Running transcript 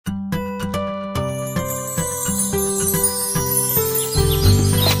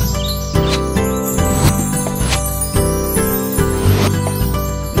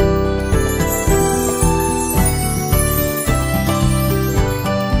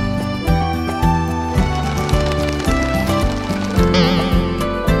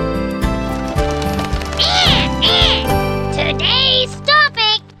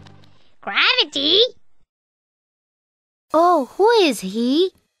who is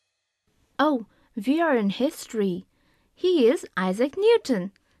he? Oh, we are in history. He is Isaac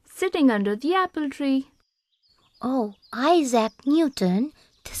Newton, sitting under the apple tree. Oh, Isaac Newton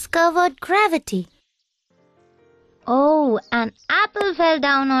discovered gravity. Oh, an apple fell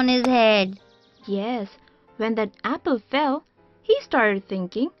down on his head. Yes, when that apple fell, he started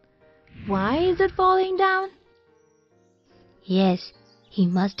thinking, why is it falling down? Yes, he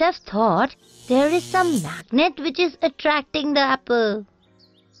must have thought there is some magnet which is attracting the apple.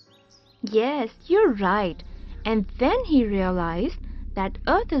 Yes, you're right. And then he realized that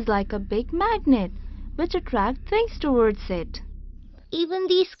Earth is like a big magnet which attracts things towards it. Even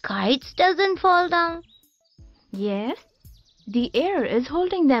these kites doesn't fall down. Yes, the air is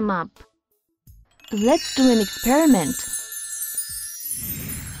holding them up. Let's do an experiment.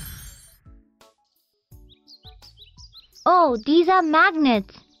 Oh, these are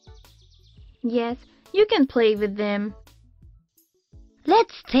magnets. Yes, you can play with them.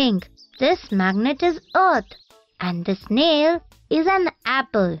 Let's think. This magnet is Earth and this nail is an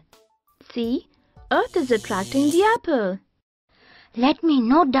apple. See, Earth is attracting the apple. Let me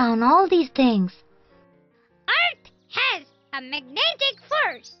note down all these things. Earth has a magnetic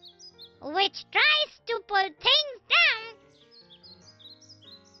force which tries to pull things down.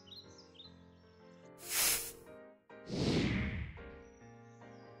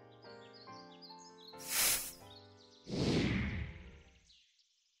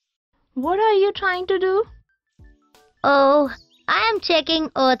 What are you trying to do? Oh, I am checking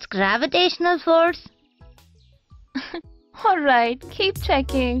Earth's gravitational force. All right, keep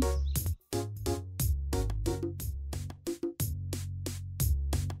checking.